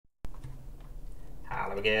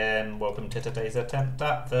Hello again, welcome to today's attempt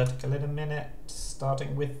at Vertical in a minute,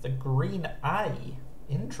 starting with the green A.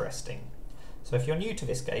 Interesting. So if you're new to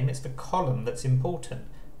this game, it's the column that's important.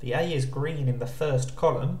 The A is green in the first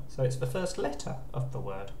column, so it's the first letter of the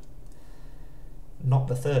word. Not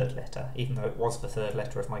the third letter, even though it was the third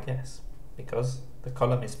letter of my guess, because the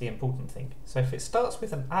column is the important thing. So if it starts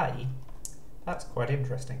with an A, that's quite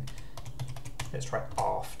interesting. Let's try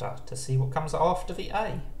after to see what comes after the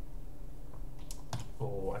A.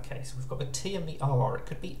 Oh, okay, so we've got the T and the R. It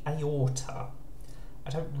could be aorta. I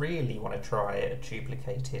don't really want to try a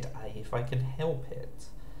duplicated A if I can help it.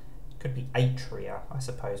 It could be atria, I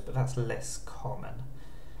suppose, but that's less common.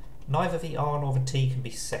 Neither the R nor the T can be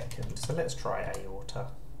second, so let's try aorta.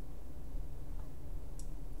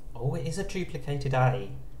 Oh, it is a duplicated A.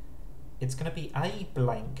 It's going to be A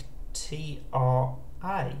blank T-R-A.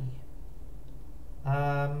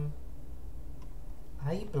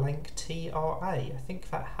 A blank T-R-A. I think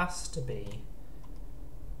that has to be...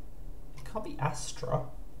 It can't be Astra.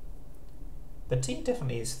 The T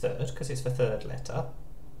definitely is third, because it's the third letter.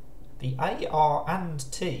 The A, R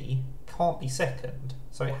and T can't be second,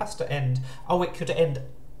 so it has to end... Oh, it could end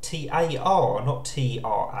T-A-R, not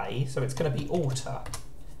T-R-A, so it's going to be alta.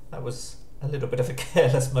 That was a little bit of a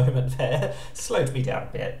careless moment there. Slowed me down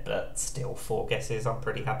a bit, but still 4 guesses. I'm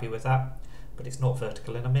pretty happy with that. But it's not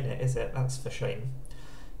vertical in a minute, is it? That's for shame.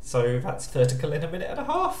 So that's Vertical in a minute and a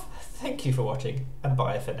half. Thank you for watching, and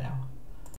bye for now.